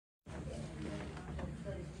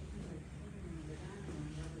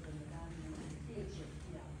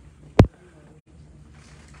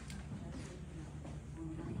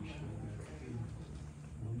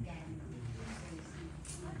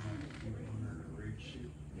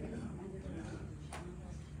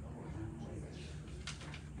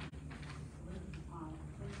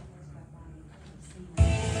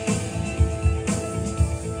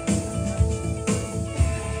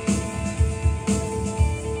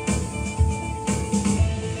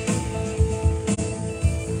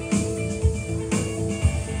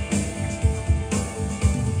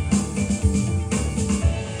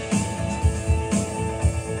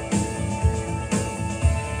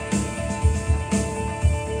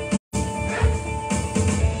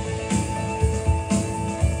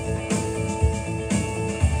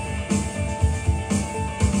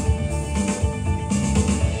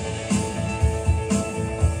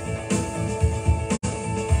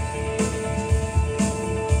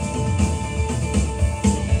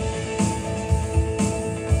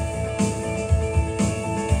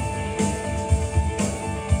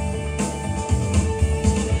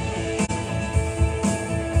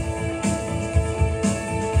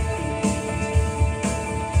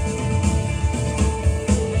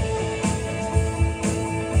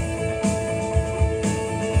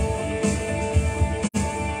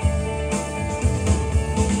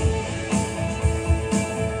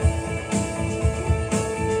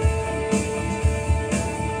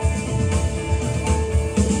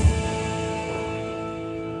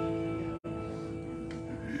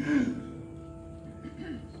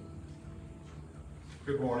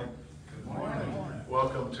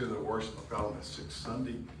welcome to the worship of God on the sixth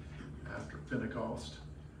Sunday after Pentecost,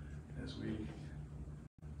 as we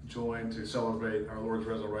join to celebrate our Lord's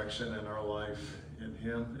resurrection and our life in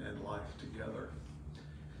Him and life together.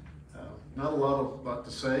 Not a lot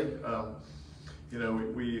to say.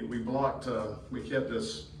 We kept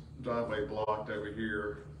this driveway blocked over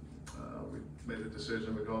here. We made a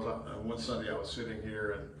decision because one Sunday I was sitting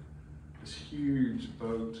here and this huge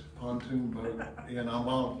boat, pontoon boat, and I'm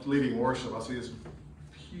on leading worship. I see this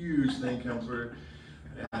huge thing come through,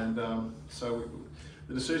 and so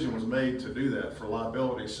the decision was made to do that for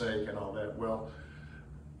liability's sake and all that. Well,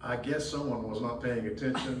 I guess someone was not paying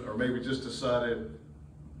attention, or maybe just decided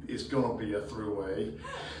it's going to be a throughway,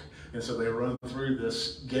 and so they run through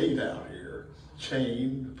this gate out here,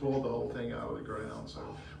 chain, pulled the whole thing out of the ground. So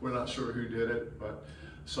we're not sure who did it, but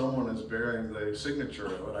someone is bearing the signature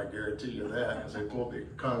of it, I guarantee you that, because they pulled the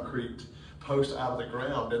concrete post out of the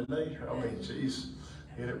ground, didn't they? I mean, geez,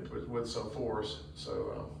 hit it with some force.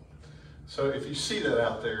 So if you see that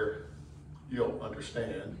out there, you'll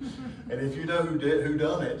understand. And if you know who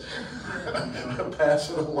done it, pass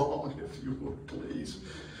it along if you would, please.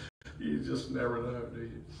 You just never know, do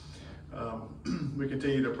you? We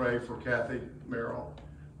continue to pray for Kathy Merrill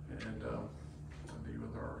and be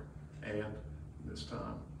with her and this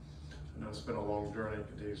time. I know it's been a long journey,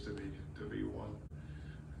 continues to be one.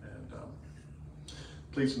 And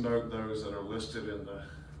please note those that are listed in the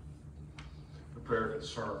prayer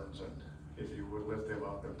concerns, and if you would lift them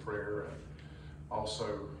up in prayer, and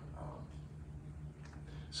also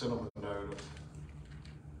send them a note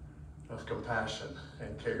of compassion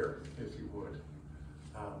and care, if you would.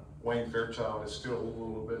 Wayne Fairchild is still a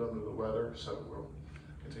little bit under the weather, so we'll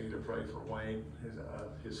continue to pray for Wayne.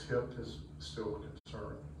 His hip is still a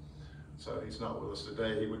concern, so he's not with us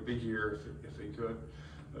today. He would be here if he could,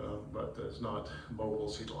 but is not mobile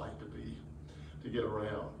as he'd like to be to get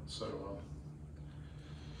around. So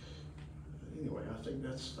anyway, I think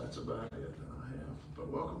that's about it that I have. But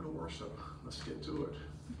welcome to worship. Let's get to it.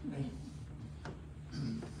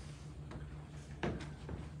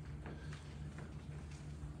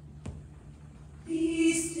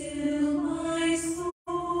 Be still, my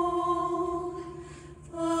soul,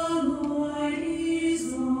 the Lord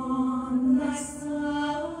is on thy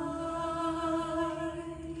side.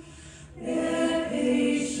 Bear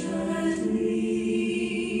patiently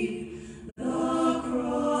the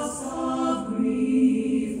cross of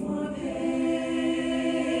grief or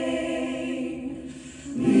pain.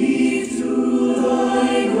 Leave to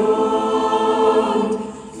thy God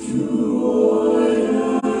to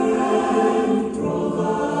order and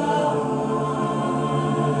provide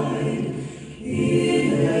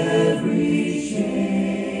in every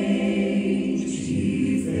change. He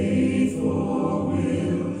faithful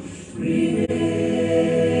will remain.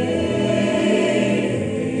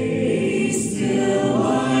 Be still,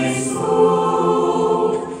 my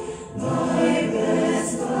soul, thy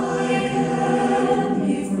best thy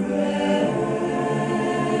heavenly friend.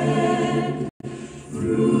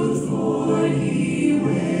 Through thorny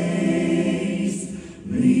ways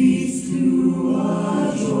leads to a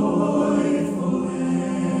joyful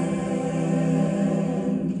end.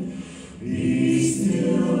 Be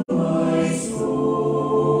still, my soul,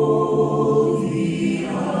 the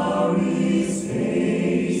hour is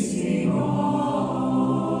hasting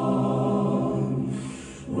on,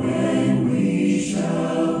 when we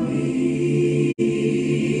shall be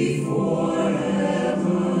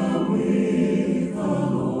forever with the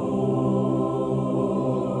Lord.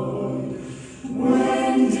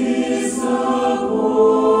 When disappointment,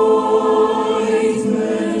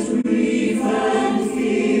 grief, and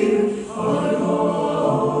fear are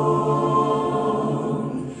gone,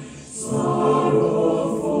 sorrow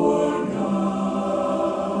forgot,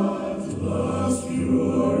 love's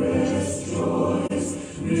purest joys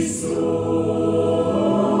restore.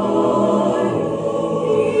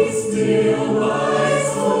 Be still, my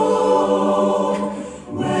soul,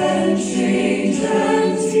 when change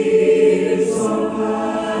and tears are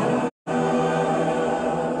past.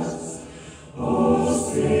 Oh,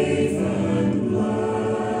 safe and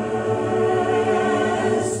blessed,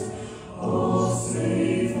 oh,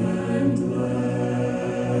 safe and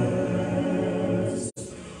blessed,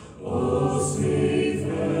 oh, safe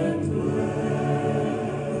and blessed,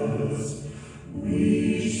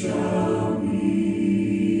 we shall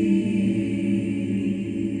meet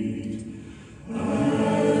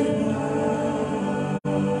at last.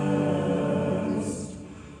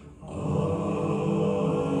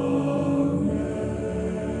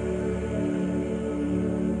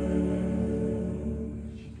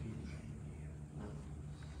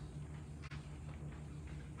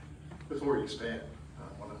 Before you stand,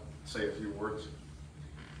 say a few words.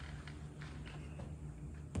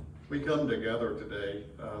 We come together today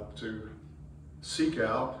to seek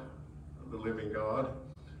out the living God,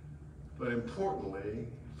 but importantly,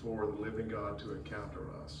 for the living God to encounter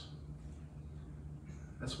us.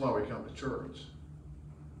 That's why we come to church.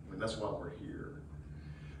 I mean, that's why we're here.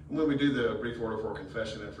 And when we do the brief order for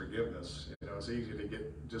confession and forgiveness, it's easy to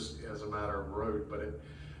get just as a matter of rote, but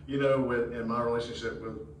in my relationship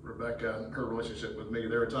with Rebecca and her relationship with me,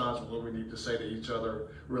 there are times when we need to say to each other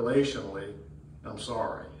relationally, I'm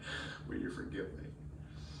sorry, will you forgive me?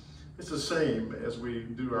 It's the same as we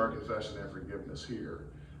do our confession and forgiveness here,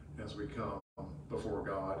 as we come before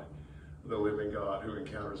God, the living God who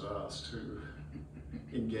encounters us, to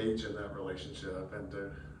engage in that relationship and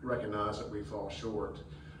to recognize that we fall short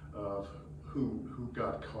of who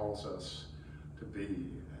God calls us to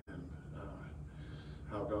be, and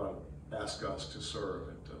how God asks us to serve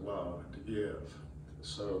and to love and to give.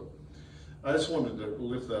 So I just wanted to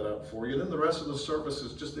lift that up for you. And then the rest of the service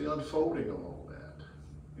is just the unfolding of all that.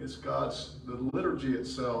 It's the liturgy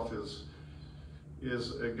itself is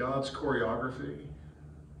God's choreography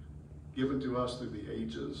given to us through the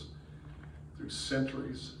ages, through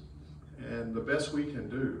centuries. And the best we can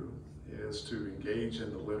do is to engage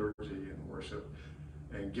in the liturgy and worship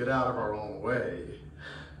and get out of our own way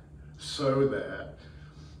so that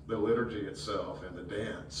the liturgy itself and the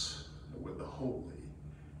dance with the holy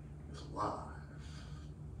is live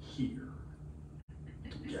here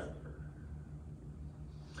together.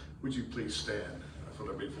 Would you please stand for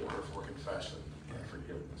the brief order for confession and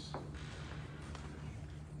forgiveness?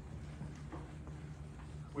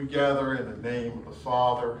 We gather in the name of the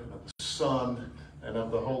Father, and of the Son, and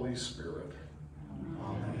of the Holy Spirit.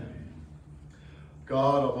 Amen.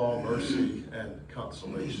 God of all mercy and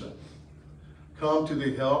consolation, come to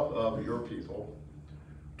the help of your people,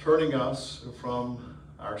 turning us from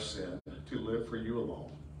our sin to live for you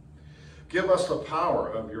alone. Give us the power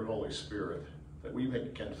of your Holy Spirit, that we may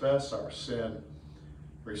confess our sin,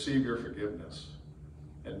 receive your forgiveness,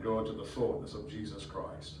 and go into the fullness of Jesus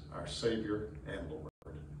Christ, our Savior and Lord.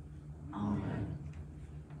 Amen.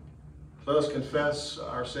 Let us confess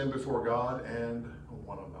our sin before God and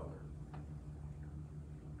one another.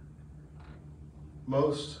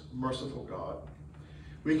 Most merciful God,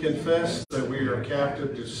 we confess that we are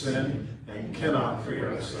captive to sin and cannot free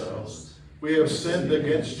ourselves. We have sinned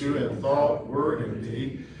against you in thought, word, and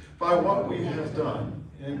deed, by what we have done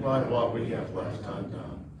and by what we have left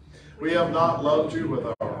undone. We have not loved you with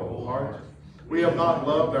our whole heart. We have not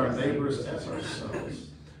loved our neighbors as ourselves.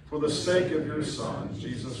 For the sake of your Son,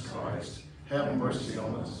 Jesus Christ, have mercy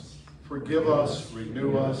on us. Forgive us,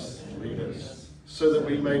 renew us, and lead us, so that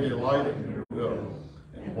we may delight in your will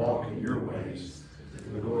and walk in your ways, to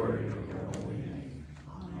the glory of your holy name.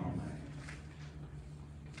 Amen.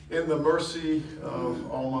 In the mercy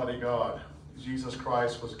of Almighty God, Jesus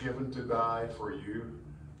Christ was given to die for you,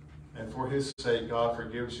 and for his sake, God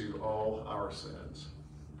forgives you all our sins.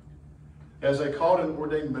 As a called and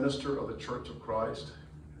ordained minister of the Church of Christ,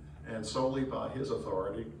 and solely by his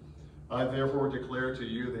authority, I therefore declare to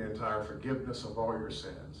you the entire forgiveness of all your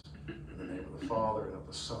sins, in the name of the Father, and of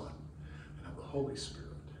the Son, and of the Holy Spirit.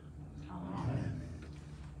 Amen.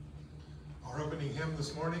 Our opening hymn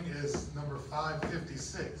this morning is number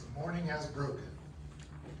 556, Morning Has Broken.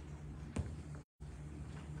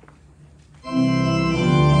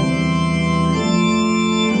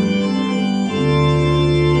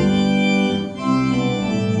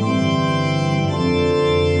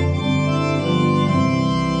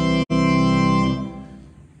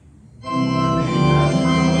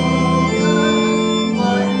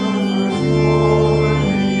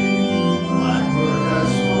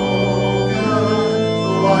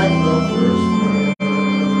 Like the first bird,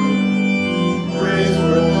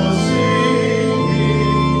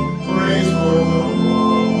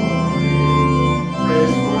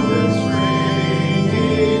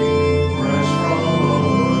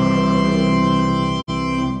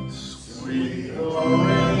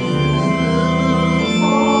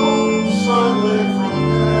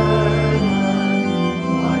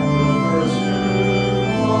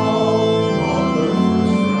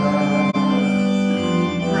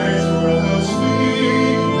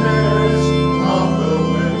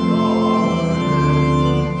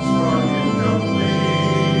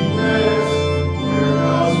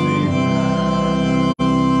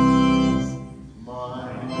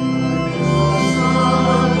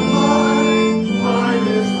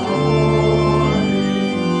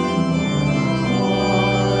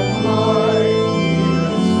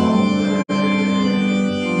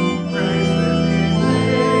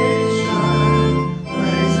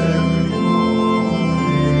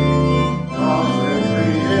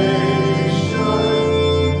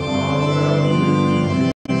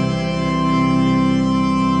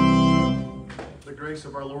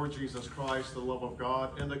 Christ, the love of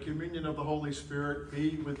God, and the communion of the Holy Spirit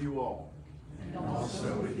be with you all. And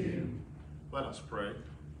also with you. Let us pray.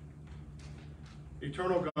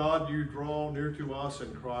 Eternal God, you draw near to us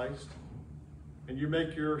in Christ, and you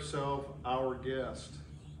make yourself our guest.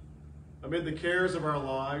 Amid the cares of our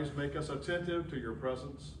lives, make us attentive to your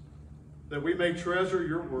presence, that we may treasure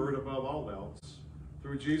your word above all else,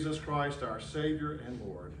 through Jesus Christ, our Savior and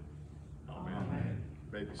Lord. Amen. Amen.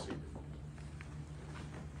 You may be seated.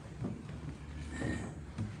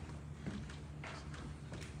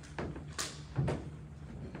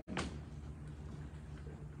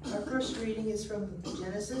 Our first reading is from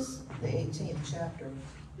Genesis, the 18th chapter,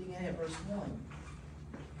 beginning at verse 1.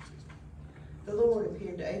 The Lord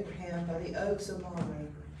appeared to Abraham by the oaks of Mamre,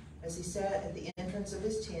 as he sat at the entrance of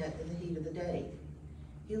his tent in the heat of the day.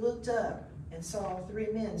 He looked up and saw 3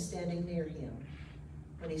 men standing near him.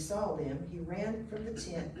 When he saw them, he ran from the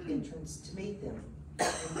tent entrance to meet them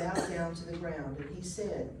and bowed down to the ground. And he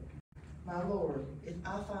said, "My Lord, if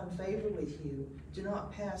I find favor with you, do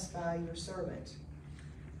not pass by your servant.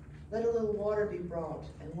 Let a little water be brought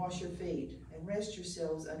and wash your feet and rest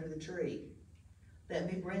yourselves under the tree. Let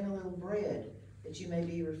me bring a little bread that you may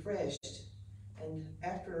be refreshed, and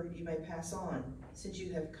after you may pass on, since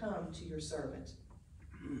you have come to your servant."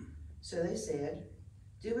 So they said,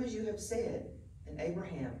 "Do as you have said." And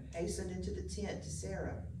Abraham hastened into the tent to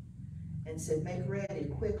Sarah and said, "Make ready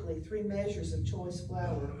quickly 3 measures of choice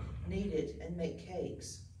flour, knead it, and make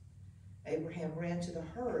cakes." Abraham ran to the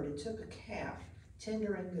herd and took a calf,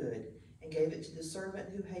 tender and good, and gave it to the servant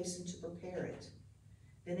who hastened to prepare it.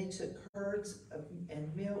 Then he took curds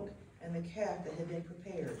and milk and the calf that had been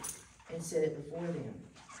prepared and set it before them.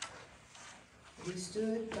 And he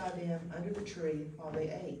stood by them under the tree while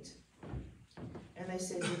they ate. And they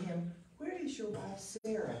said to him, "Where is your wife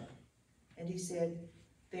Sarah?" And he said,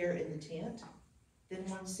 "There in the tent." Then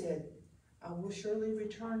one said, "I will surely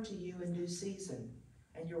return to you in due season,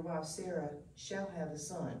 and your wife Sarah shall have a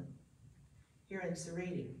son." Here ends the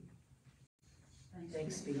reading.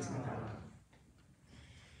 Thanks be to God.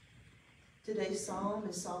 Today's psalm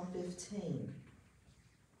is Psalm 15.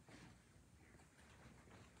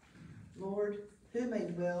 Lord, who may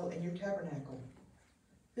dwell in your tabernacle?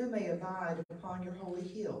 Who may abide upon your holy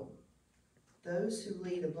hill? Those who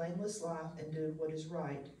lead a blameless life and do what is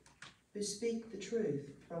right, who speak the truth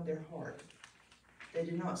from their heart. They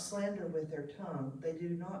do not slander with their tongue. They do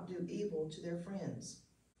not do evil to their friends.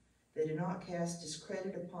 They do not cast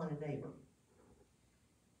discredit upon a neighbor.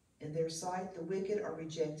 In their sight the wicked are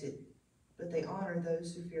rejected, but they honor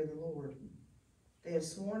those who fear the Lord. They have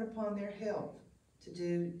sworn upon their health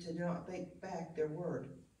to not take back their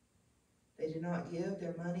word. They do not give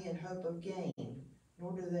their money in hope of gain,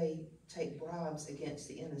 nor do they take bribes against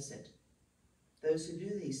the innocent. Those who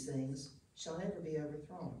do these things shall never be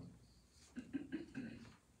overthrown.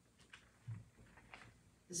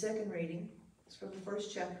 The second reading is from the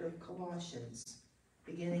first chapter of Colossians,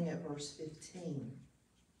 beginning at verse 15.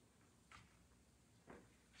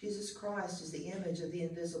 Jesus Christ is the image of the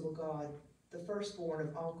invisible God, the firstborn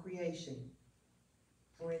of all creation.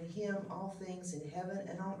 For in him all things in heaven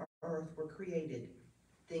and on earth were created,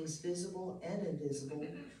 things visible and invisible,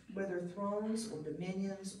 whether thrones or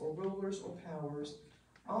dominions or rulers or powers.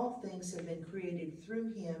 All things have been created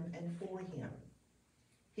through him and for him.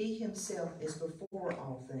 He himself is before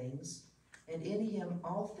all things, and in him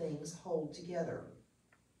all things hold together.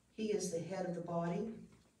 He is the head of the body,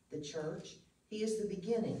 the church. He is the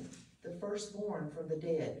beginning, the firstborn from the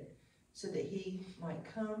dead, so that he might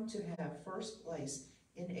come to have first place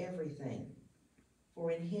in everything.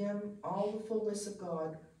 For in him all the fullness of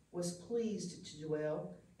God was pleased to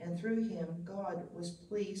dwell, and through him God was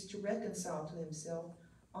pleased to reconcile to himself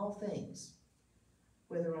all things,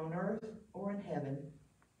 whether on earth or in heaven,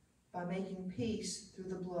 by making peace through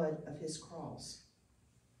the blood of his cross.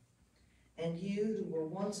 And you who were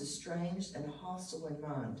once estranged and hostile in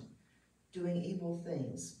mind, doing evil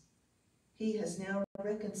things, he has now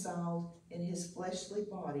reconciled in his fleshly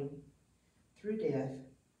body through death,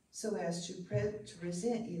 so as to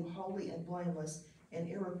present you holy and blameless and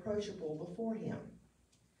irreproachable before him,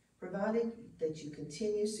 provided that you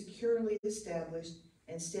continue securely established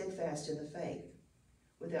and steadfast in the faith,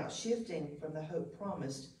 without shifting from the hope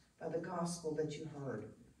promised by the gospel that you heard,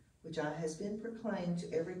 which has been proclaimed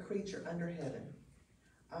to every creature under heaven.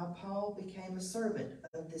 I, Paul, became a servant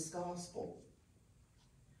of this gospel.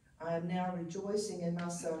 I am now rejoicing in my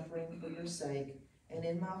suffering for your sake, and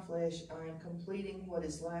in my flesh I am completing what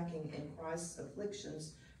is lacking in Christ's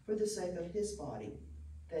afflictions for the sake of his body,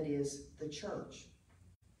 that is, the church.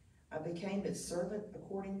 I became its servant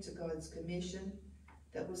according to God's commission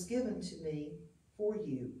that was given to me for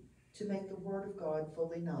you, to make the word of God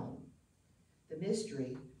fully known. The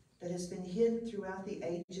mystery that has been hidden throughout the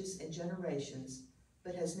ages and generations,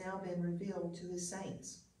 but has now been revealed to his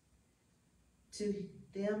saints. To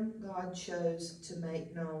them God chose to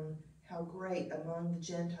make known how great among the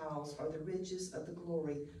Gentiles are the riches of the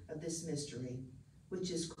glory of this mystery, which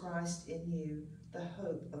is Christ in you, the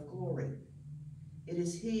hope of glory. It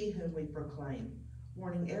is he whom we proclaim,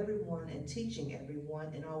 warning everyone and teaching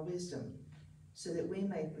everyone in all wisdom, so that we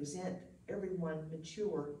may present everyone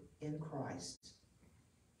mature in Christ.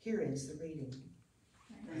 Here ends the reading.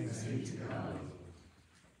 Thanks be to God.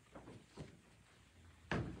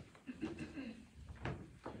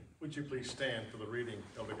 Would you please stand for the reading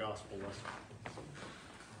of the gospel lesson?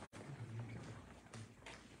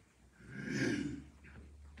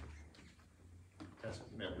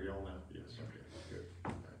 We all now? Yes, okay, good.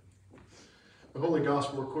 Okay. The Holy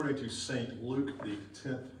Gospel according to St. Luke, the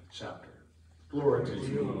 10th chapter. Glory to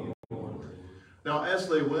you, Lord. Now as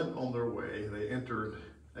they went on their way, they entered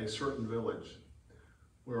a certain village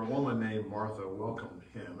where a woman named Martha welcomed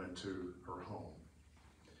him into her home.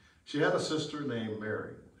 She had a sister named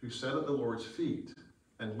Mary, who sat at the Lord's feet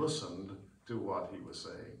and listened to what he was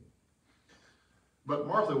saying. But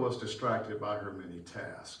Martha was distracted by her many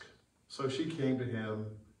tasks. So she came to him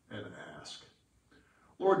and asked,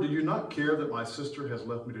 Lord, do you not care that my sister has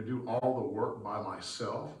left me to do all the work by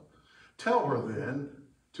myself? Tell her then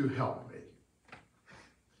to help me.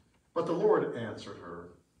 But the Lord answered her,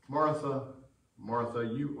 Martha, Martha,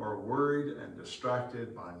 you are worried and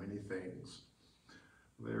distracted by many things.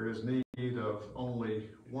 There is need of only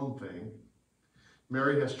one thing.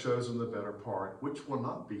 Mary has chosen the better part, which will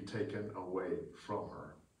not be taken away from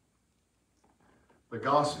her. The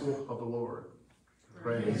Gospel of the Lord.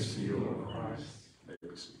 Praise to you, O Christ. May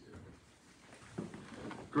we see you.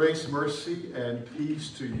 Grace, mercy, and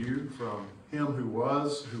peace to you from him who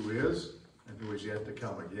was, who is, and who is yet to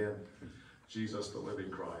come again, Jesus, the living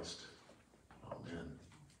Christ. Amen.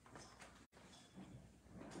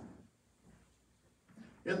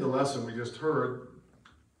 In the lesson we just heard,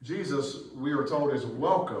 Jesus, we are told, is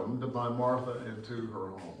welcomed by Martha into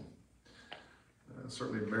her home.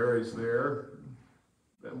 Certainly Mary's there.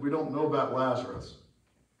 We don't know about Lazarus.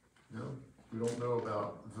 You know, we don't know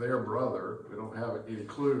about their brother. We don't have any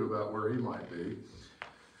clue about where he might be.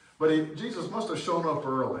 But Jesus must have shown up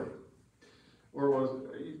early. Or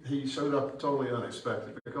he showed up totally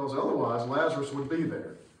unexpected, because otherwise Lazarus would be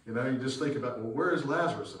there. You know, you just think about, well, where is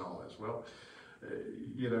Lazarus in all this? Well,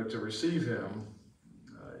 you know, to receive him,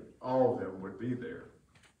 all of them would be there.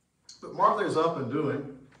 But Martha is up and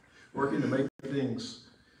doing, working to make things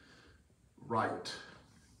right.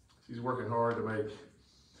 She's working hard to make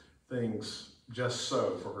things just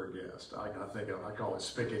so for her guest. I call it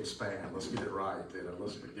spick and span. Let's get it right. You know,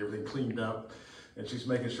 let's get everything cleaned up. And she's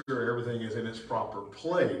making sure everything is in its proper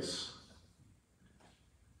place.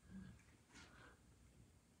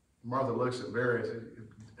 Martha looks at Mary and says,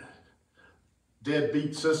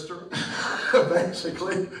 deadbeat sister.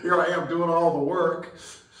 Basically, here I am doing all the work.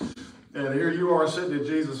 And here you are sitting at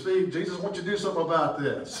Jesus' feet. Jesus, why don't you do something about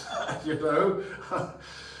this? You know?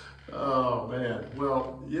 Oh, man.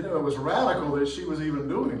 Well, you know, it was radical that she was even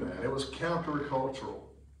doing that. It was countercultural.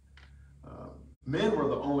 Men were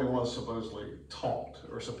the only ones supposedly taught,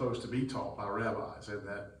 or supposed to be taught by rabbis in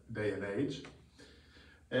that day and age.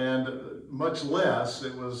 And much less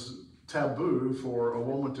it was taboo for a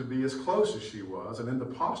woman to be as close as she was and in the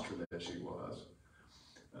posture that she was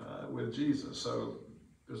with Jesus. So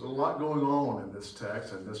there's a lot going on in this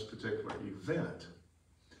text and this particular event.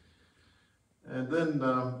 And then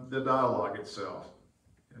the dialogue itself.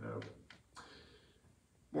 You know,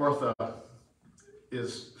 Martha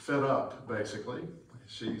is fed up, basically.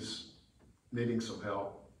 She's needing some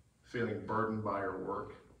help, feeling burdened by her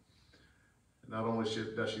work. Not only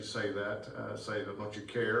does she say that, don't you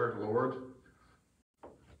care, Lord?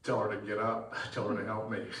 Tell her to get up, tell her to help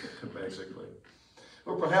me, basically.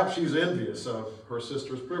 Or perhaps she's envious of her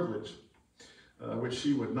sister's privilege, which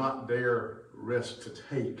she would not dare risk to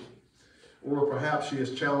take. Or perhaps she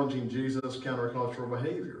is challenging Jesus' countercultural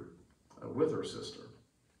behavior with her sister.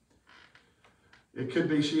 It could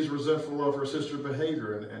be she's resentful of her sister's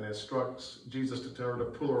behavior and instructs Jesus to tell her to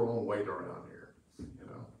pull her own weight around here, you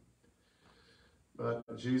know.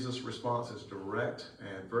 But Jesus' response is direct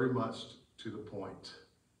and very much to the point.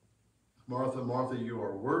 Martha, Martha, you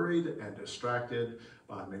are worried and distracted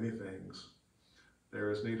by many things.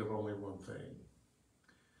 There is need of only one thing.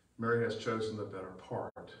 Mary has chosen the better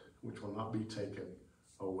part, which will not be taken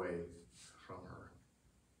away from her.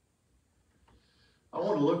 I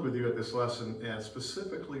want to look with you at this lesson and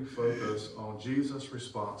specifically focus on Jesus'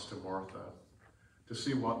 response to Martha, to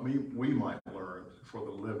see what we might learn for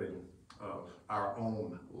the living of our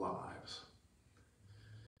own lives.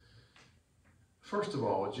 First of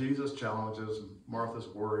all, Jesus challenges Martha's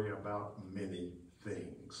worry about many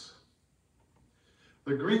things.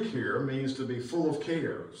 The Greek here means to be full of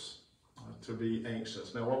cares, to be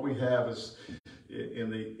anxious. Now what we have is, in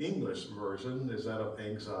the English version, is that of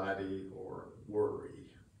anxiety or worry.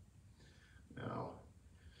 Now,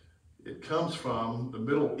 it comes from the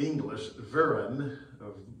Middle English verin,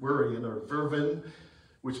 of worrying, or vervin,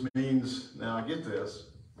 which means, now get this,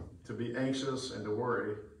 to be anxious and to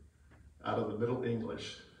worry. Out of the Middle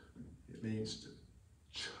English, it means to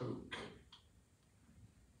choke,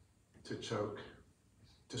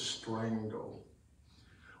 to strangle,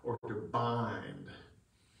 or to bind,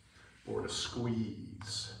 or to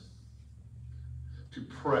squeeze, to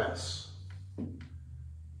press,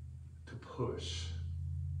 to push.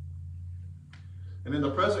 And in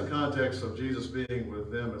the present context of Jesus being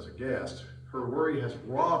with them as a guest, her worry has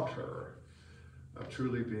robbed her of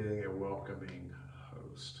truly being a welcoming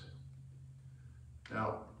host.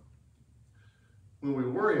 Now, when we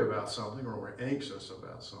worry about something or we're anxious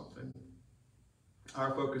about something,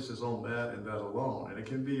 our focus is on that and that alone, and it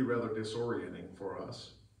can be rather disorienting for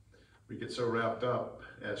us. We get so wrapped up,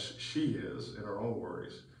 as she is, in her own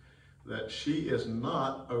worries, that she is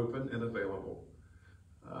not open and available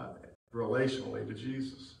relationally to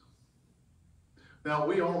Jesus. Now,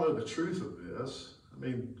 we all know the truth of this. I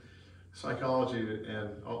mean, psychology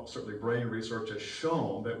and certainly brain research has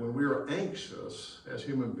shown that when we are anxious as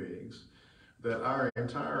human beings, that our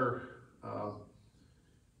entire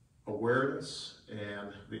awareness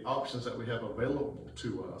and the options that we have available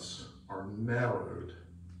to us are narrowed.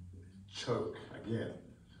 Choke, again,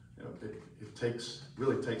 you know, it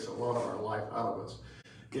really takes a lot of our life out of us.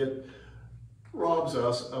 It robs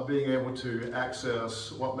us of being able to access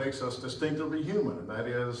what makes us distinctively human, and that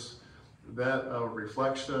is that of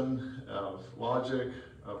reflection, of logic,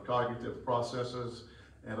 of cognitive processes,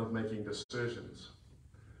 and of making decisions.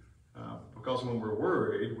 Because when we're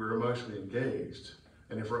worried, we're emotionally engaged.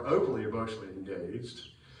 And if we're overly emotionally engaged,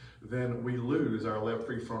 then we lose our left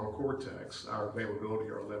prefrontal cortex, our availability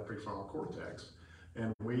of our left prefrontal cortex,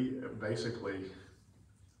 and we basically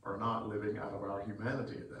are not living out of our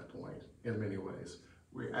humanity at that point in many ways.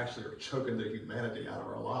 We actually are choking the humanity out of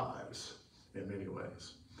our lives in many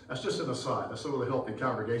ways. That's just an aside. That's some of the healthy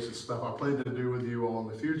congregation stuff I plan to do with you all in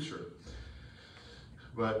the future.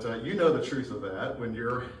 But you know the truth of that. When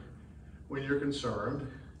you're concerned,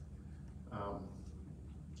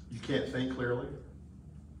 you can't think clearly.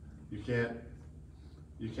 You can't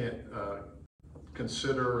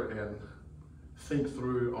consider and think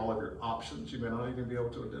through all of your options. You may not even be able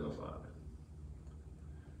to identify it.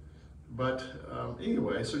 But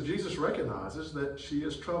anyway, so Jesus recognizes that she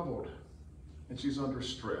is troubled and she's under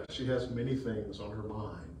stress. She has many things on her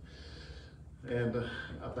mind, and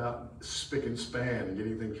about spick and span and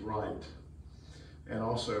getting things right, and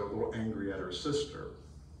also a little angry at her sister.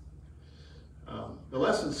 The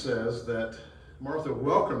lesson says that Martha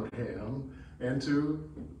welcomed him into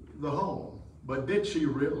the home, but did she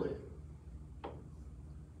really?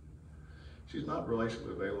 She's not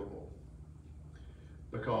relationally available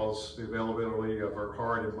because the availability of her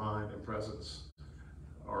heart and mind and presence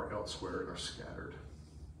are elsewhere and are scattered.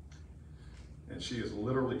 And she is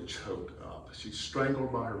literally choked up. She's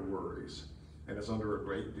strangled by her worries and is under a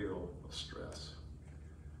great deal of stress.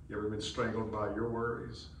 You ever been strangled by your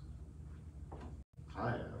worries?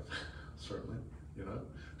 I have, certainly. You know,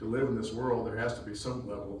 to live in this world, there has to be some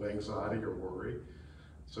level of anxiety or worry.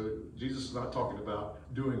 So Jesus is not talking about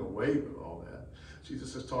doing away with all that.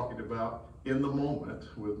 Jesus is talking about in the moment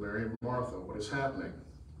with Mary and Martha, what is happening.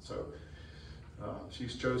 So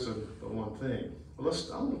she's chosen the one thing. Well,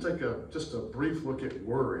 I'm going to take just a brief look at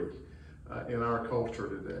worry in our culture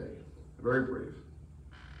today. Very brief.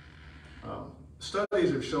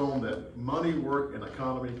 Studies have shown that money, work, and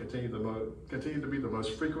economy continue to be the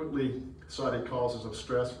most frequently cited causes of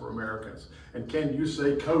stress for Americans. And can you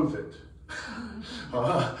say COVID?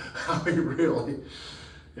 I mean, really?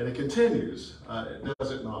 And it continues,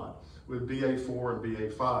 does it not? With BA4 and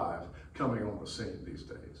BA5 coming on the scene these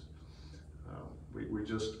days. We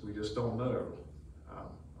just don't know. I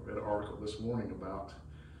read an article this morning about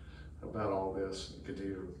all this and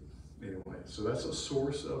continue anyway. So that's a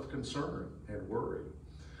source of concern and worry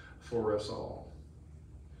for us all.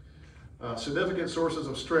 Significant sources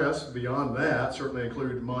of stress beyond that certainly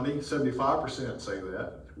include money. 75% say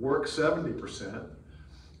that. Work, 70%.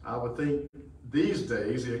 I would think these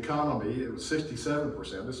days the economy, it was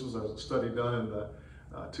 67%. This was a study done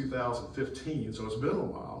in 2015, so it's been a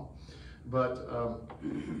while. But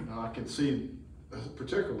I can see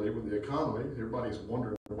particularly with the economy. Everybody's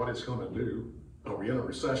wondering what it's going to do. Are we in a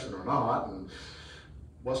recession or not? And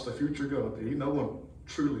what's the future going to be? No one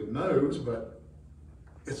truly knows, but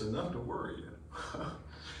it's enough to worry you.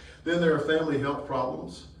 Then there are family health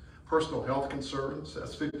problems, personal health concerns.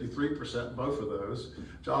 That's 53%, both of those.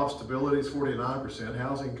 Job stability is 49%,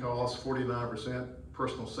 housing costs 49%,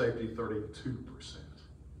 personal safety 32%.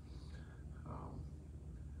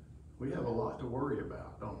 We have a lot to worry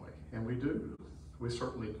about, don't we? And we do. We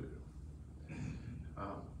certainly do.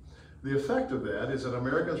 The effect of that is that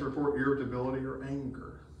Americans report irritability or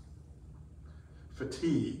anger,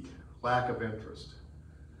 fatigue, lack of interest,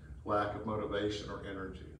 lack of motivation or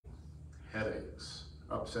energy, headaches,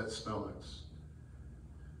 upset stomachs,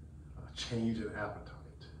 change in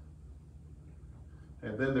appetite.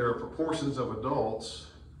 And then there are proportions of adults,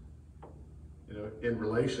 in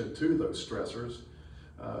relation to those stressors,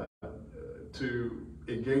 to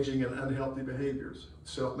engaging in unhealthy behaviors,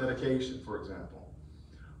 self-medication, for example.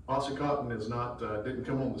 OxyContin didn't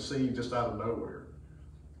come on the scene just out of nowhere.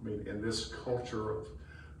 I mean, in this culture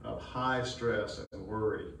of high stress and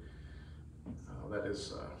worry, that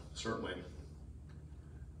is certainly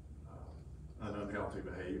an unhealthy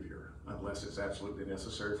behavior, unless it's absolutely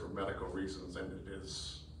necessary for medical reasons, and it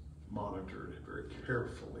is monitored very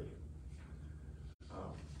carefully.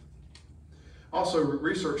 Also,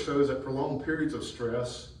 research shows that prolonged periods of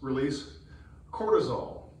stress release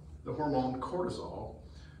cortisol, the hormone cortisol,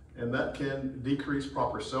 and that can decrease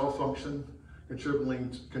proper cell function,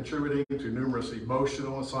 contributing to numerous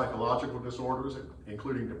emotional and psychological disorders,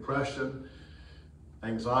 including depression,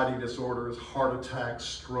 anxiety disorders, heart attacks,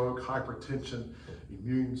 stroke, hypertension,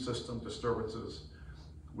 immune system disturbances,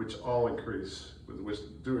 which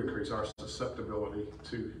do increase our susceptibility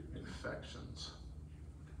to infections.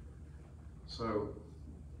 So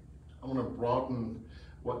I want to broaden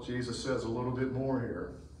what Jesus says a little bit more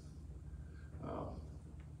here. I'll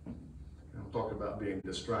talk about being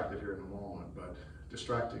distracted here in a moment, but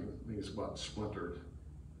distracting means what? Splintered.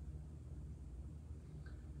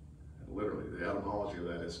 And literally, the etymology of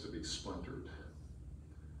that is to be splintered.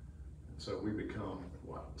 And so we become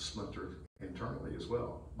what? Splintered internally as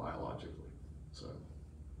well, biologically. So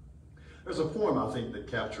there's a poem, I think, that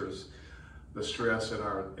captures the stress in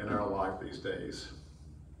our life these days.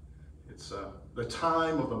 It's The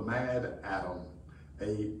Time of the Mad Atom,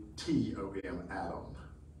 A-T-O-M, atom.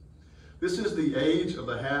 This is the age of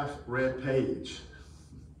the half-read page,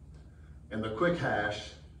 and the quick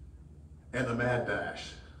hash, and the mad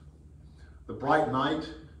dash. The bright night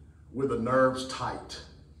with the nerves tight.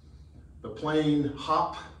 The plain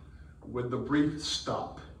hop with the brief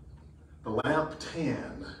stop. The lamp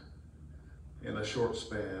tan in a short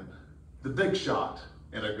span. The big shot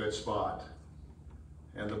in a good spot,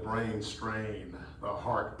 and the brain strain, the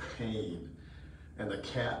heart pain, and the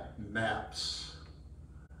cat naps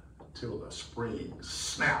till the spring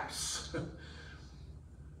snaps,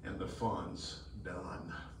 and the fun's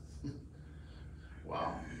done.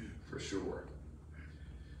 Wow, for sure.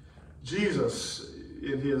 Jesus,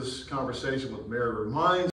 in his conversation with Mary,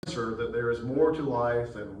 reminds her that there is more to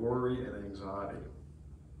life than worry and anxiety.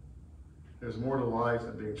 There's more to life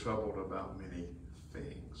than being troubled about many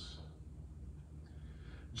things.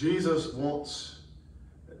 Jesus wants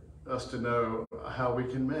us to know how we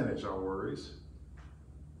can manage our worries.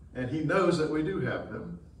 And he knows that we do have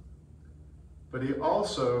them. But he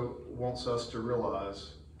also wants us to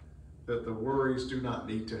realize that the worries do not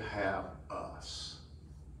need to have us.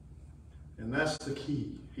 And that's the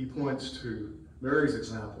key. He points to Mary's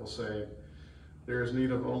example, saying, there is need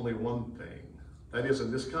of only one thing. That is,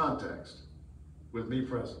 in this context, with me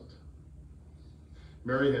present.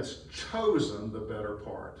 Mary has chosen the better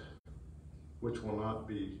part, which will not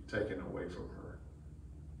be taken away from her.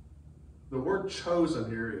 The word chosen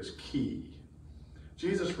here is key.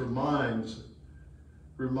 Jesus reminds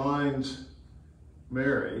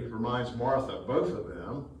Mary, reminds Martha, both of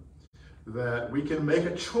them, that we can make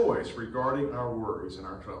a choice regarding our worries and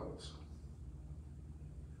our troubles.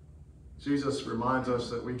 Jesus reminds us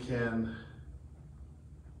that we can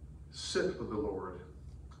sit with the Lord.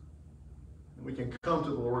 And we can come to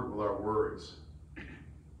the Lord with our worries.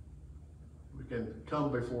 We can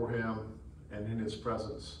come before him and in his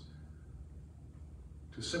presence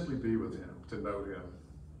to simply be with him,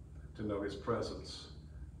 to know his presence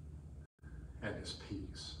and his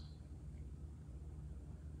peace.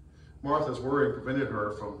 Martha's worry prevented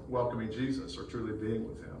her from welcoming Jesus or truly being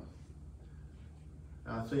with him.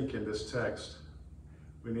 And I think in this text,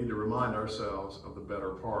 we need to remind ourselves of the better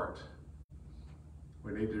part.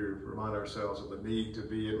 We need to remind ourselves of the need to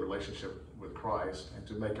be in relationship with Christ and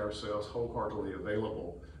to make ourselves wholeheartedly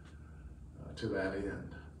available to that end.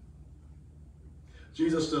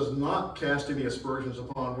 Jesus does not cast any aspersions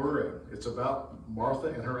upon worrying. It's about Martha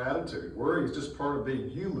and her attitude. Worry is just part of being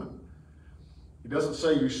human. He doesn't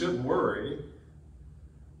say you shouldn't worry.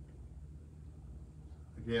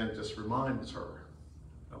 Again, just reminds her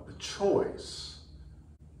of the choice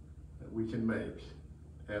that we can make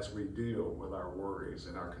as we deal with our worries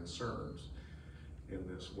and our concerns in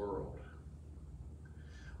this world.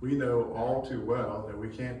 We know all too well that we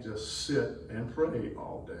can't just sit and pray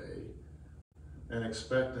all day and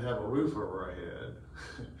expect to have a roof over our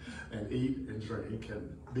head and eat and drink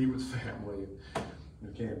and be with family.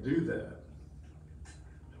 We can't do that.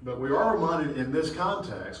 But we are reminded in this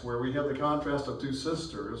context where we have the contrast of two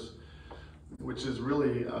sisters, which is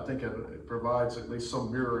really, I think it provides at least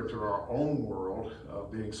some mirror to our own world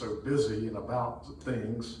of being so busy and about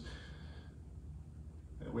things,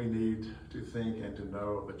 that we need to think and to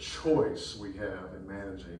know the choice we have in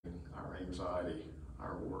managing our anxiety,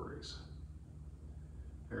 our worries.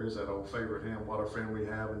 There's that old favorite hymn, what a friend we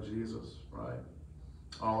have in Jesus, right?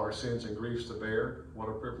 All our sins and griefs to bear, what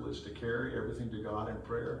a privilege to carry everything to God in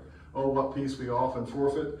prayer. Oh, what peace we often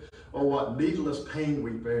forfeit. Oh, what needless pain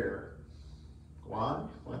we bear. Why?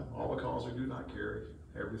 Well, all because we do not carry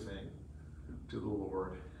everything to the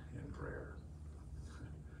Lord in prayer.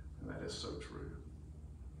 And that is so true.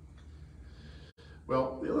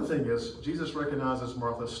 Well, the other thing is, Jesus recognizes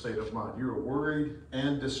Martha's state of mind. You are worried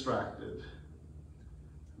and distracted.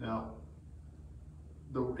 Now,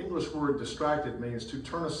 the English word distracted means to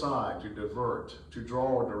turn aside, to divert, to draw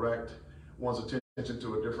or direct one's attention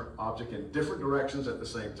to a different object in different directions at the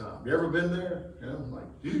same time. You ever been there? You know, like,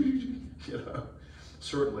 you know,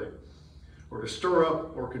 certainly. Or to stir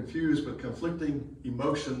up or confuse with conflicting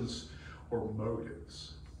emotions or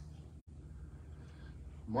motives.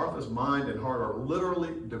 Martha's mind and heart are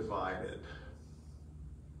literally divided.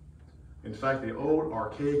 In fact, the old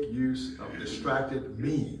archaic use of distracted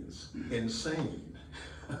means insane,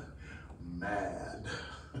 mad.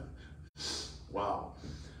 Wow.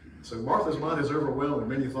 So Martha's mind is overwhelmed with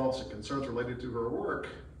many thoughts and concerns related to her work.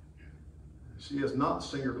 She is not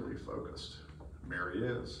singularly focused. Mary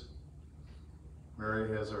is.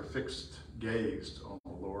 Mary has her fixed gaze on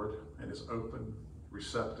the Lord and is open,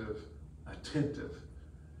 receptive, attentive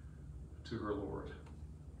to her Lord.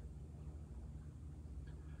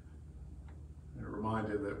 And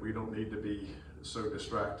reminded that we don't need to be so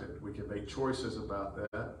distracted. We can make choices about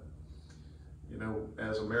that. You know,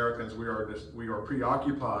 as Americans, we are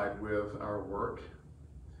preoccupied with our work.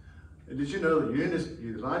 And did you know that the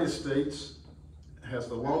United States has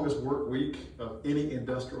the longest work week of any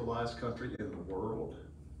industrialized country in the world?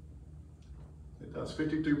 It does.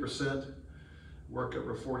 52% work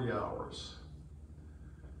over 40 hours.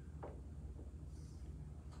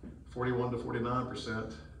 41 to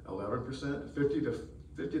 49%, 11%, 50 to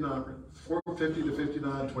 59, 50 to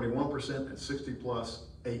 59, 21%, and 60 plus,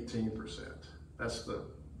 18%. That's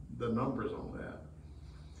the numbers on that.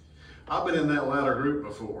 I've been in that latter group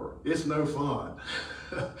before. It's no fun.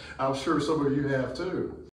 I'm sure some of you have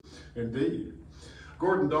too. Indeed.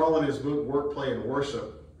 Gordon Dahl, in his book, Work, Play, and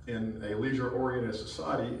Worship in a Leisure-Oriented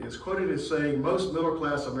Society, is quoted as saying, most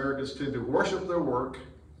middle-class Americans tend to worship their work,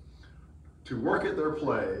 to work at their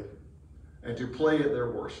play, and to play at their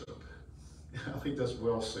worship. I think that's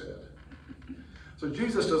well said. So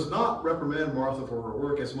Jesus does not reprimand Martha for her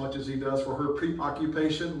work as much as he does for her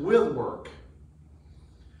preoccupation with work.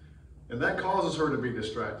 And that causes her to be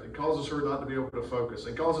distracted, causes her not to be able to focus,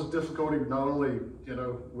 and causes difficulty not only, you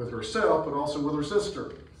know, with herself, but also with her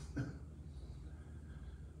sister.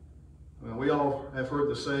 Well, we all have heard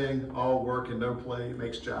the saying, all work and no play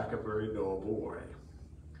makes Jack a very dull boy.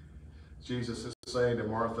 Jesus is saying to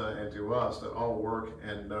Martha and to us that all work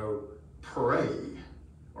and no pray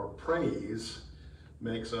or praise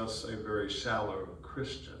makes us a very shallow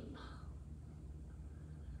Christian.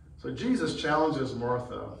 So Jesus challenges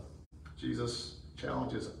Martha. Jesus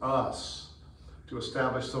challenges us to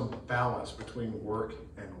establish some balance between work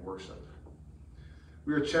and worship.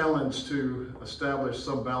 We are challenged to establish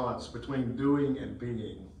some balance between doing and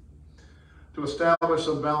being. To establish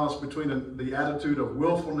some balance between the attitude of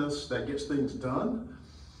willfulness that gets things done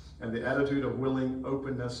and the attitude of willing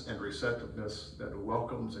openness and receptiveness that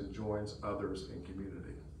welcomes and joins others in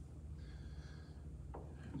community.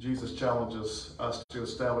 Jesus challenges us to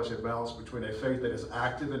establish a balance between a faith that is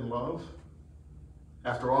active in love.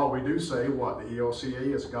 After all, we do say what? The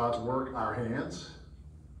ELCA is God's work, our hands.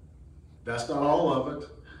 That's not all of it.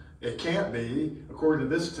 It can't be, according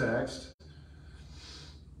to this text.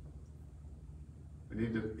 We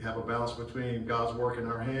need to have a balance between God's work in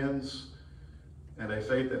our hands and a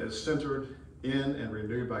faith that is centered in and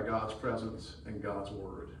renewed by God's presence and God's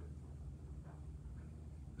word.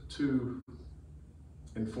 The two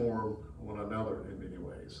inform one another in many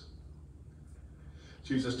ways.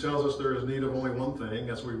 Jesus tells us there is need of only one thing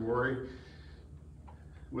as we worry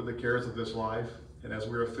with the cares of this life and as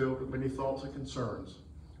we are filled with many thoughts and concerns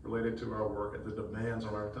related to our work and the demands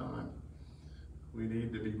on our time. We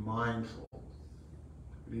need to be mindful.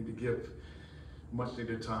 We need to give much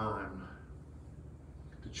needed time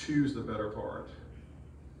to choose the better part,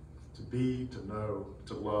 to be, to know,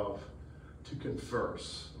 to love, to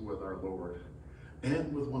converse with our Lord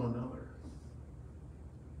and with one another.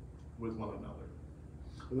 With one another.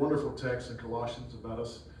 A wonderful text in Colossians about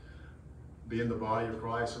us being the body of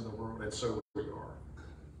Christ in the world, and so we are.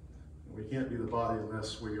 We can't be the body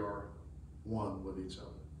unless we are one with each other.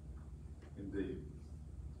 Indeed.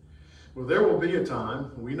 Well, there will be a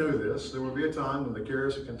time, we know this, there will be a time when the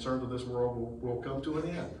cares and concerns of this world will come to an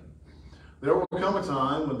end. There will come a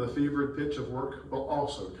time when the fevered pitch of work will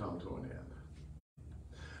also come to an end.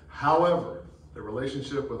 However, the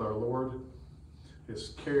relationship with our Lord,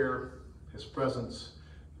 his care, his presence,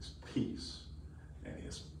 his peace, and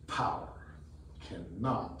his power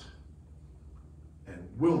cannot and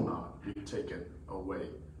will not be taken away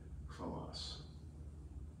from us.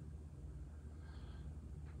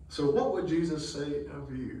 So what would Jesus say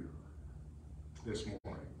of you this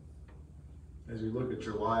morning as you look at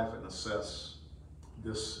your life and assess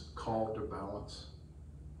this call to balance?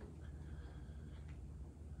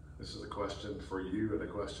 This is a question for you and a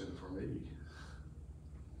question for me.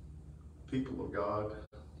 People of God,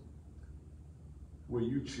 will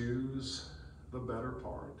you choose the better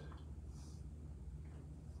part?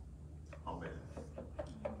 Amen.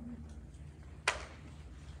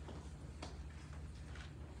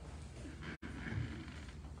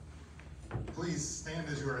 Please stand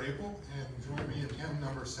as you are able and join me in hymn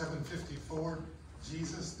number 754,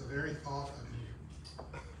 Jesus, the Very Thought of You.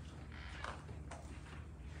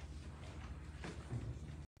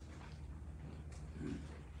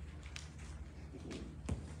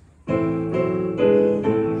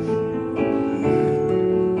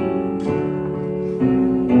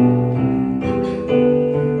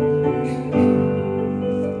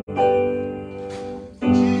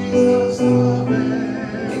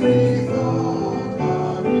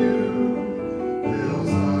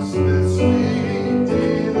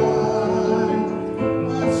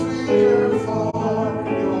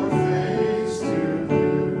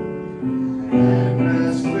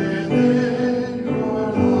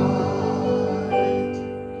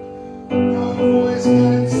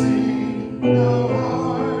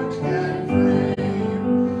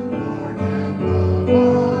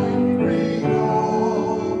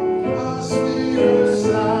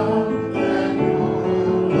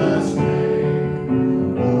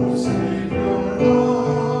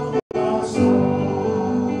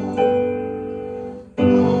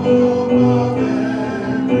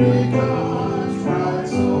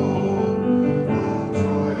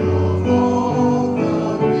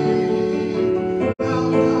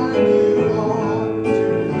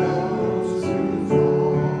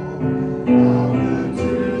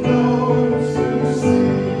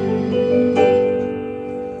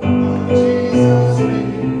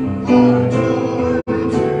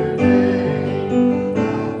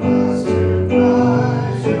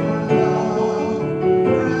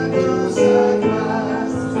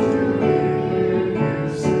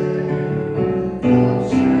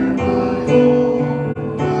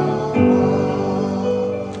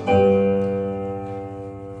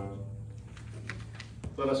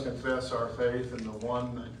 Let us confess our faith in the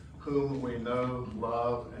one whom we know,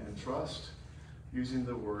 love, and trust, using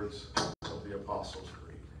the words of the Apostles'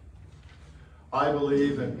 Creed. I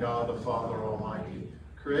believe in God the Father Almighty,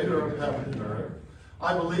 creator of heaven and earth.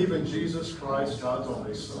 I believe in Jesus Christ, God's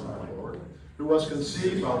only Son, our Lord, who was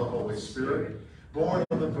conceived by the Holy Spirit, born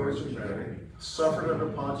of the Virgin Mary, suffered under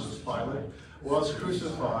Pontius Pilate, was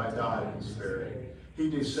crucified, died, and was buried.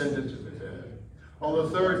 He descended to the dead. On the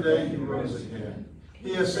third day he rose again.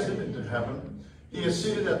 He ascended into heaven. He is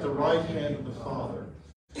seated at the right hand of the Father,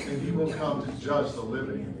 and he will come to judge the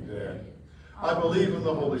living and the dead. I believe in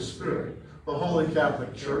the Holy Spirit, the Holy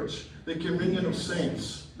Catholic Church, the communion of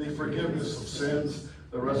saints, the forgiveness of sins,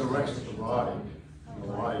 the resurrection of the body, and the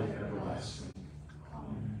life everlasting.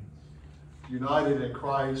 Amen. United in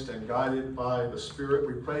Christ and guided by the Spirit,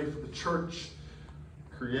 we pray for the church,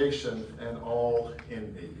 creation, and all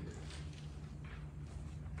in need.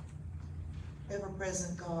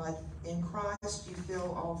 Ever-present God, in Christ you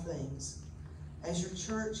fill all things. As your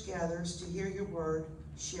church gathers to hear your word,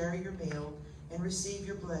 share your meal, and receive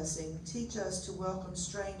your blessing, teach us to welcome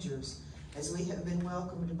strangers as we have been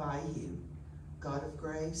welcomed by you. God of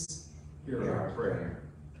grace, hear our prayer.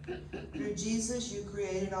 Through Jesus, you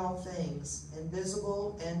created all things,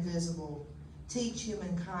 invisible and visible. Teach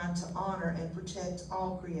humankind to honor and protect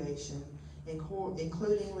all creation,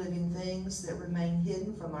 including living things that remain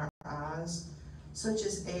hidden from our eyes, such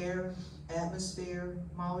as air, atmosphere,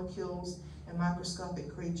 molecules, and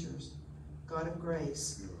microscopic creatures. God of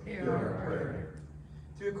grace, Hear our prayer.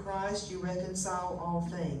 through Christ you reconcile all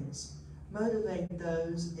things. Motivate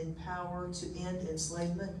those in power to end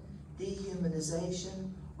enslavement,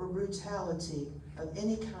 dehumanization, or brutality of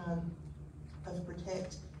any kind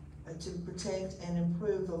to protect and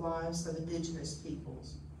improve the lives of indigenous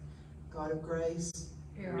peoples. God of grace,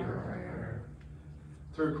 hear our prayer.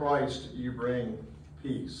 Through Christ you bring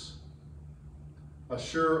peace.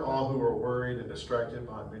 Assure all who are worried and distracted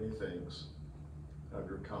by many things of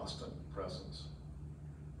your constant presence.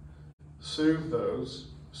 Soothe those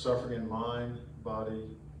suffering in mind,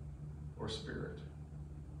 body, or spirit.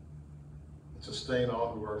 And sustain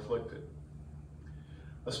all who are afflicted.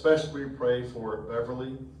 Especially we pray for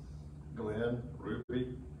Beverly, Glenn,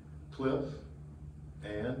 Ruby, Cliff,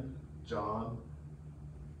 Ann, John,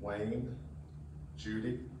 Wayne,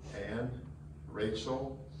 Judy, Ann,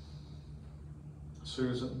 Rachel,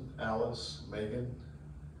 Susan, Alice, Megan,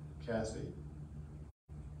 Kathy,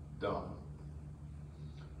 Donna.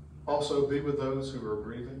 Also be with those who are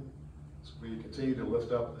grieving as we continue to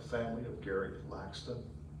lift up the family of Gary Laxton.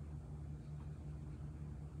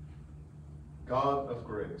 God of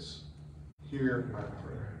grace, hear our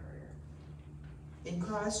prayer. in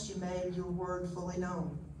Christ you made your word fully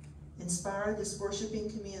known. Inspire this worshiping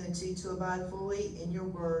community to abide fully in your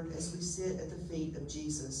word as we sit at the feet of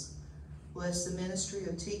Jesus. Bless the ministry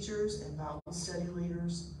of teachers and Bible study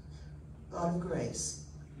leaders. God of grace,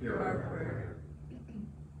 Hear our prayer.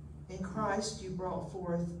 in Christ you brought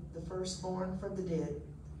forth the firstborn from the dead.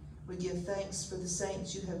 We give thanks for the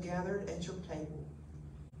saints you have gathered at your table.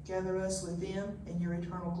 Gather us with them in your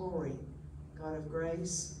eternal glory. God of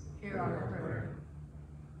grace, Hear our prayer.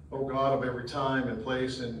 O God of every time and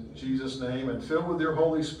place, in Jesus' name, and filled with your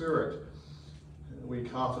Holy Spirit, we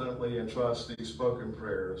confidently entrust these spoken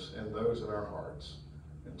prayers and those in our hearts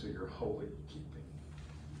into your holy keeping.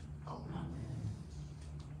 Amen.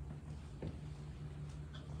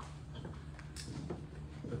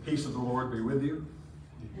 The peace of the Lord be with you.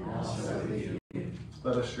 And also with you.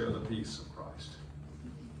 Let us share the peace of Christ.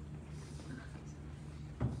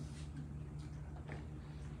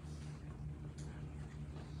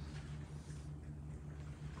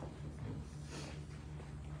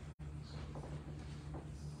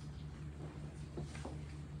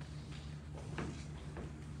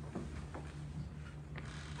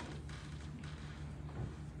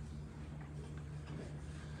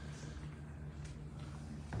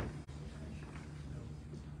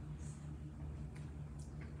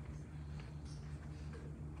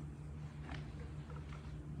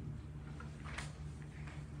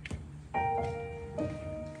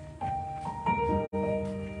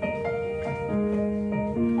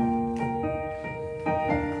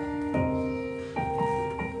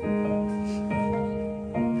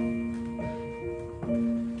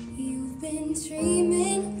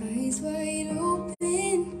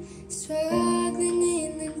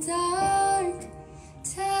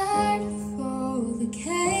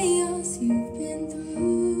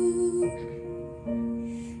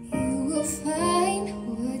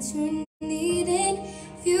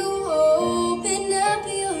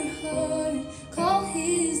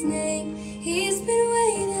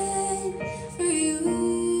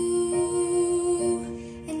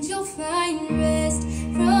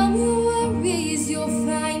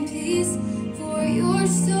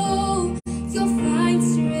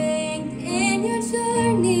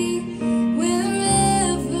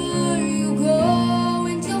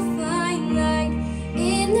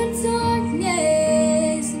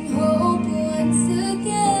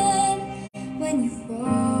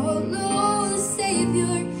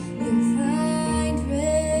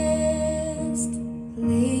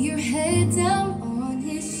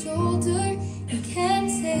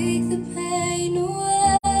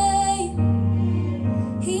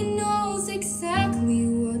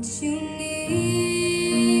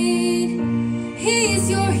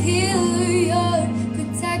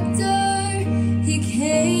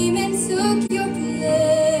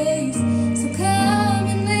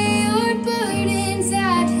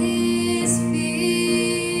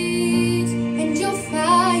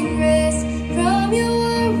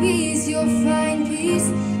 You'll find peace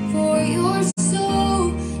for your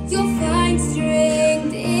soul. You'll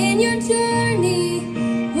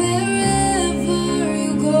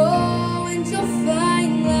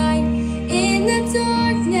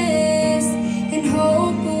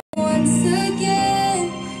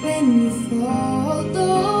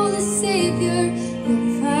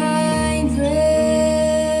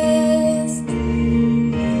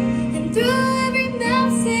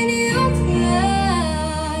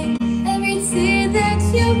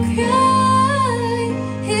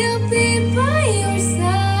He'll be by your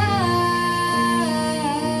side.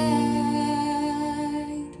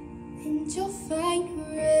 And you'll find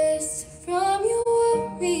rest from your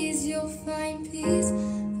worries. You'll find peace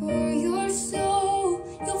for your soul.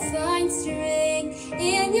 You'll find strength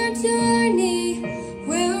in your journey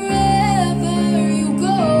wherever you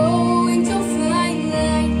go. And you'll find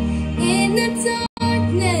light in the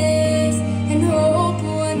darkness and hope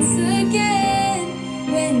once again.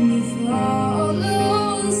 When you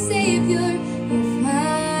follow the Savior, you'll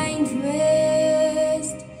find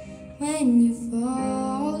rest. When you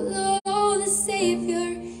follow the Savior,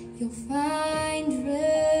 you'll find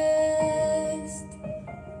rest.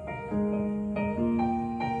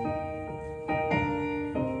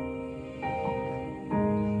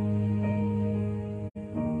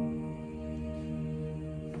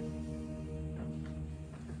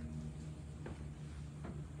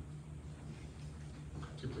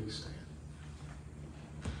 Would you please stand?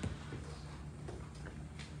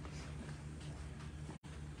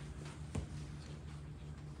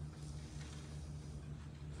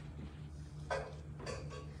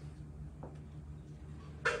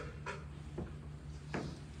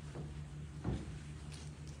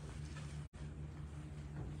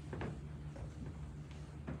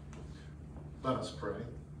 Let us pray.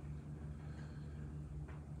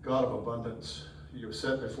 God of abundance, you have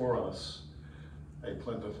set before us a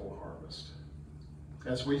plentiful harvest.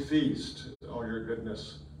 As we feast on your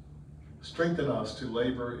goodness, strengthen us to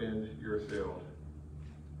labor in your field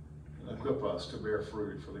and equip us to bear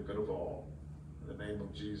fruit for the good of all. In the name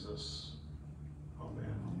of Jesus,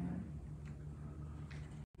 amen.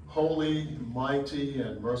 Holy, mighty,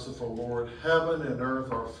 and merciful Lord, heaven and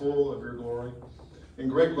earth are full of your glory. In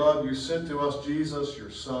great love, you sent to us Jesus, your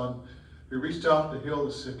Son, who reached out to heal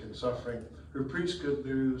the sick and suffering, who preached good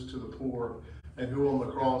news to the poor, and who on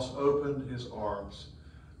the cross opened his arms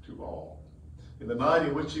to all. In the night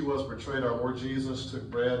in which he was betrayed, our Lord Jesus took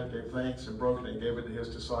bread, gave thanks, and broke it, and gave it to his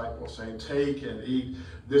disciples, saying, "Take and eat.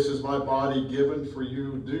 This is my body given for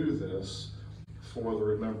you. Do this for the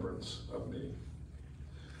remembrance of me."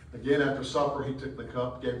 Again, after supper, he took the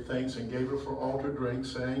cup, gave thanks, and gave it for all to drink,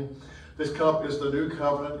 saying, "This cup is the new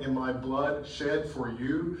covenant in my blood, shed for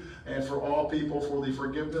you and for all people for the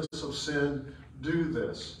forgiveness of sin. Do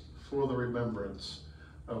this for the remembrance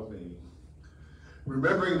of me."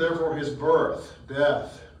 Remembering therefore his birth,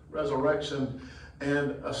 death, resurrection,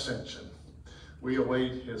 and ascension, we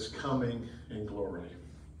await his coming in glory.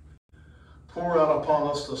 Pour out upon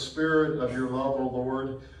us the spirit of your love, O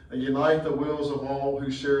Lord, and unite the wills of all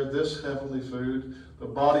who share this heavenly food, the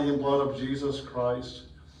body and blood of Jesus Christ,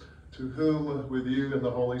 to whom with you and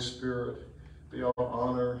the Holy Spirit be all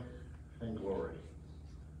honor and glory,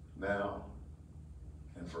 now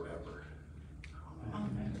and forever.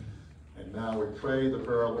 Amen. And now we pray the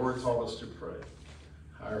prayer our Lord taught us to pray.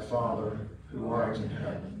 Our Father, who art in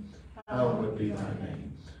heaven, hallowed be thy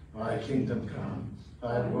name. Thy kingdom come,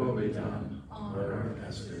 thy will be done, on earth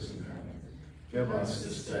as it is in heaven. Give us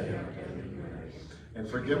this day our daily bread, and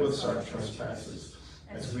forgive us our trespasses,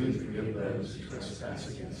 as we forgive those who trespass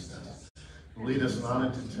against us. Lead us not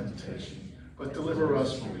into temptation, but deliver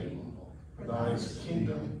us from evil. For thine is the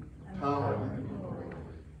kingdom, power, and glory,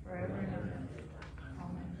 forever and ever.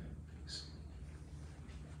 Amen.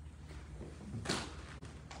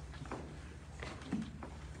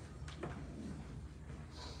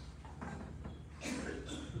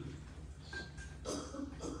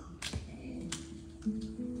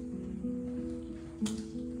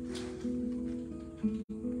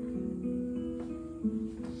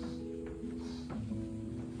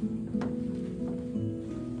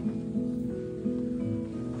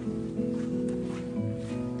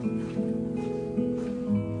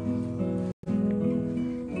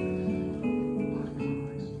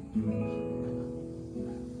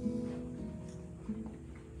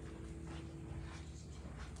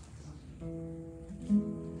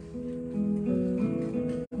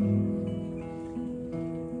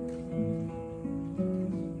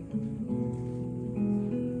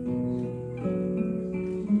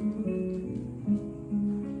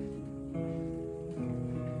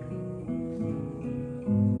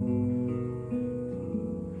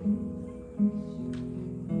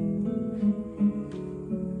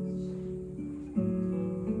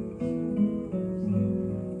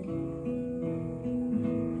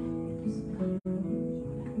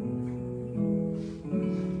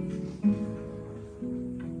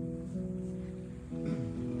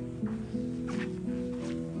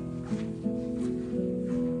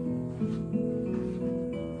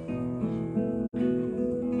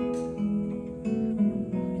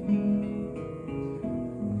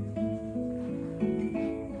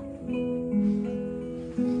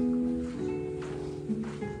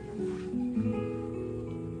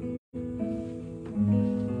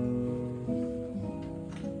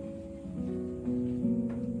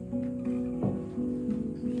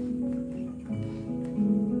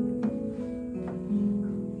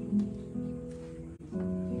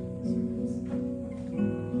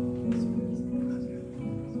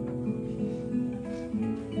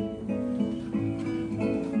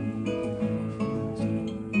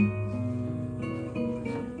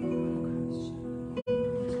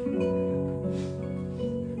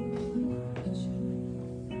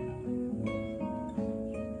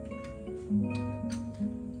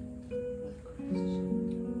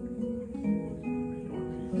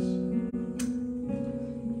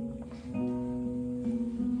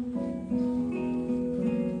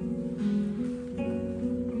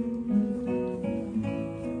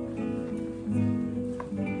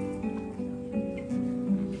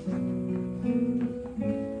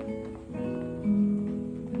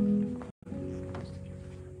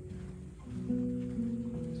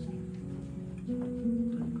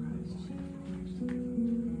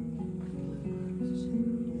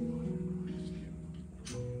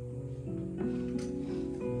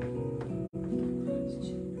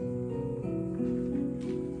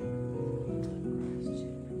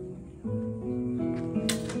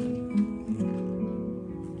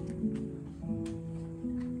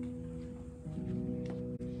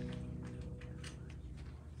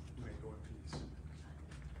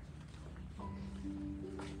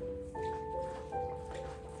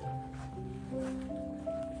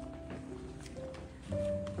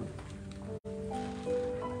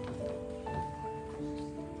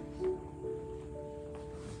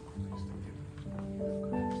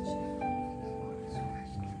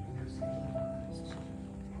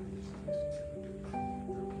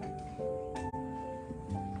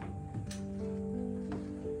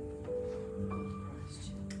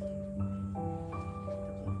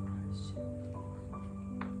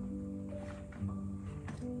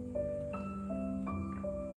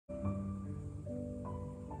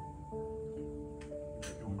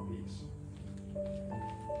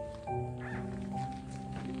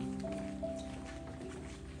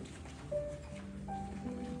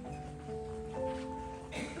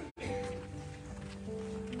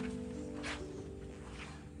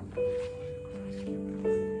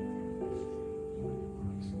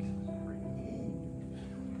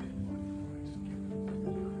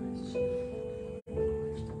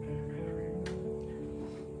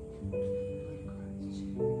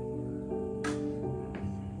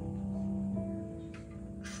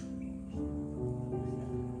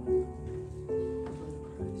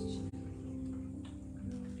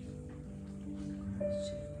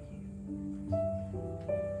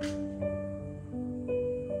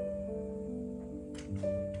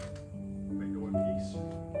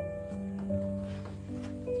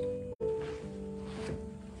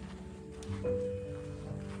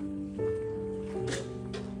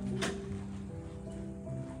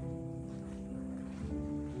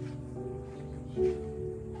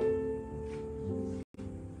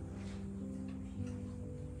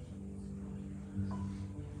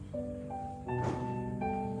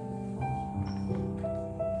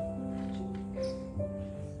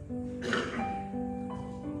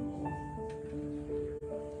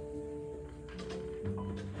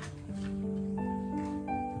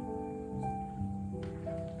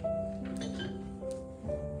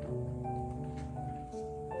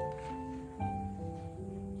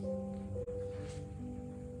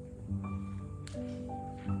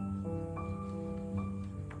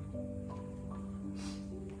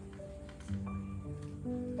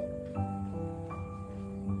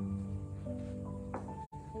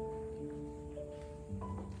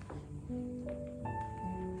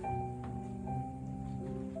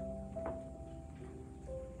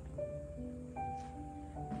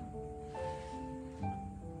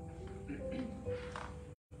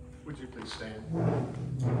 Would you please stand?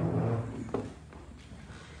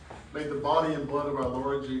 May the body and blood of our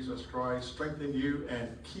Lord Jesus Christ strengthen you and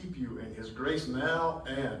keep you in his grace now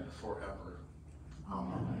and forever.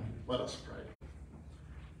 Amen. Let us pray.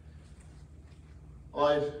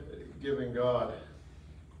 Life-giving God,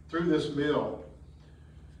 through this meal,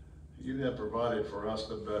 you have provided for us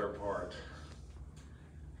the better part.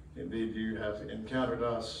 Indeed, you have encountered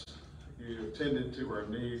us. You attended to our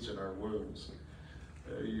needs and our wounds.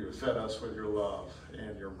 You have fed us with your love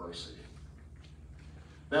and your mercy.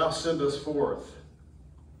 Now send us forth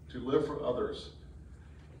to live for others,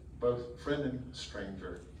 both friend and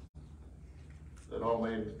stranger, that all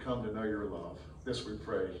may come to know your love. This we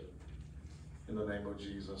pray in the name of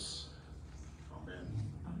Jesus. Amen.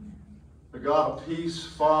 Amen. The God of peace,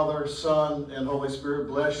 Father, Son, and Holy Spirit,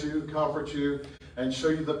 bless you, comfort you, and show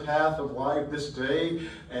you the path of life this day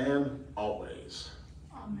and always.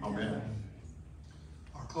 Amen. Amen.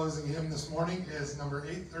 Our closing hymn this morning is number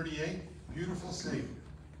 838, Beautiful Savior.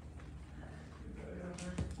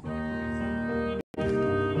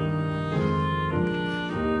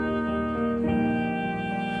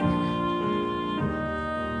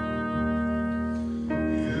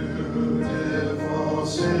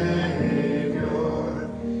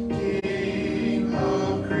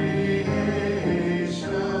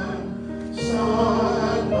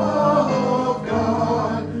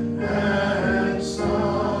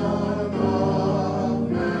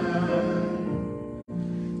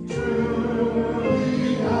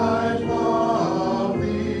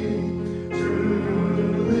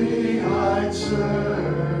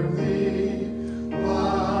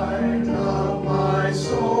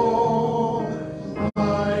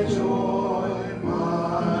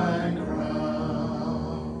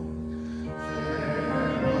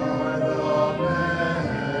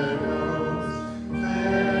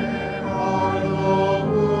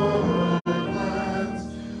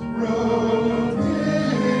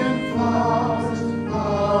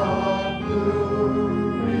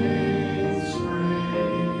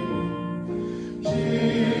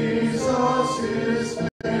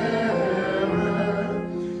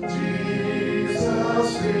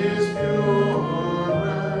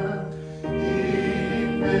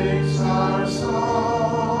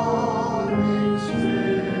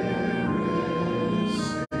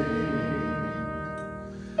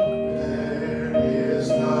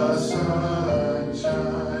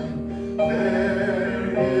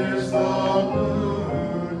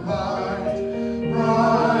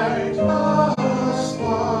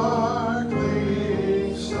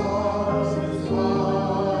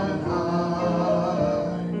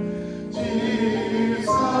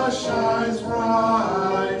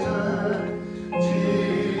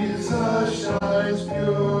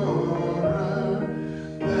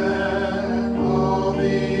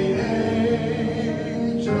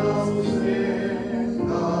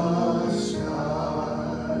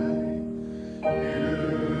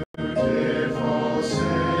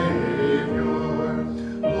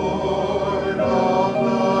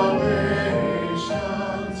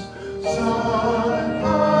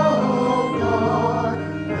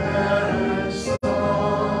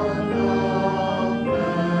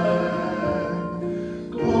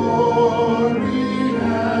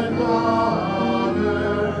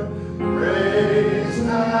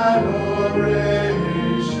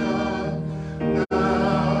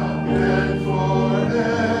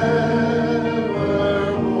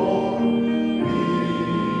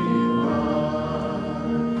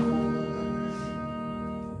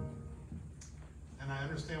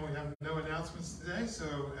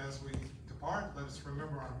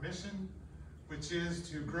 Which is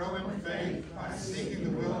to grow in faith by seeking the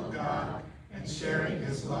will of God and sharing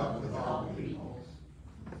his love with all people.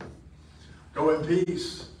 Go in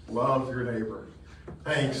peace. Love your neighbor.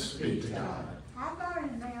 Thanks be to God. How about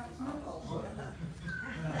it now?